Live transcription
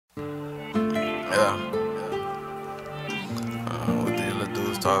Yeah. What these little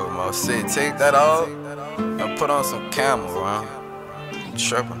dudes talking about? Shit, take that off and put on some Camo, bro.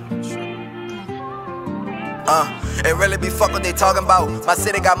 Trippin'. It really be fuck what they talking about. My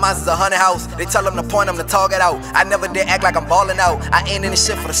city got monsters, 100 house. They tell them to point them to target out. I never did act like I'm ballin' out. I ain't in this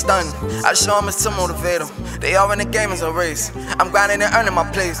shit for the stun. I show them it's to motivate them. They all in the game as a race. I'm grinding and earning my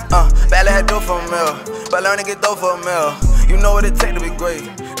place. Barely had dough for a meal, but learn to get dough for a meal. You know what it take to be great.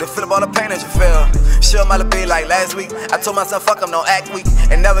 To fill up all the pain that you feel. Sure might be like last week. I told myself fuck them, don't act weak.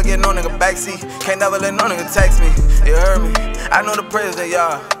 And never get no nigga backseat. Can't never let no nigga text me. You heard me. I know the prayers they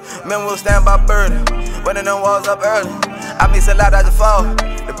are. Men will stand by birdie. Running them walls up early. I miss a lot as a fall.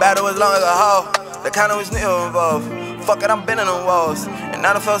 The battle was long as a haul. The kind of was near involved. Fuck it, I'm bending on walls. And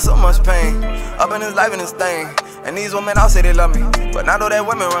I done felt so much pain. Up in this life and this thing. And these women all say they love me. But I know that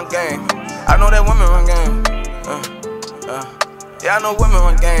women run game. I know that women run game. Yeah, I know women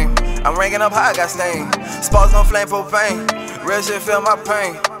run game. I'm ranking up high, I got stained. Sparks on flame propane. Real shit feel my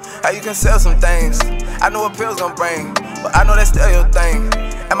pain. How you can sell some things. I know what pills gon' bring. But I know that's still your thing.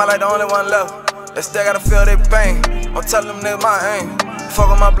 Am I like the only one left that still gotta feel their pain? I'm telling them niggas my aim. Fuck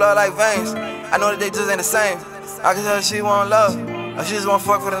with my blood like veins. I know that they just ain't the same. I can tell she want love, or she just want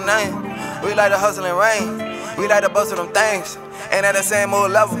fuck for the name. We like to hustle and rain. We like to bust with them things. Ain't at the same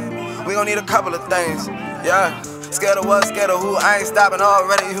old level. We gon' need a couple of things. Yeah. Scared of what, scared of who, I ain't stopping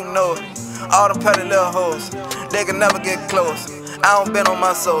already, you know it. All them petty little hoes, they can never get close. I don't bend on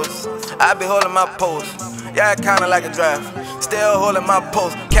my souls, I be holding my post. Yeah, kinda like a draft, still holding my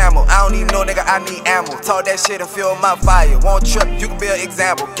post. Camo, I don't need no nigga, I need ammo. Talk that shit and feel my fire. Won't trip, you can be an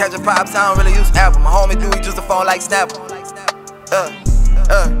example. Catching pops, I don't really use Apple. My homie do, he just a phone like Snapple.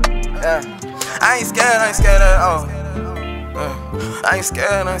 I ain't scared at all. I ain't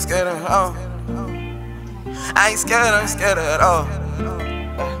scared at all. I ain't scared at all.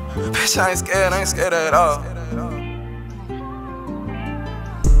 Bitch, I ain't scared at all.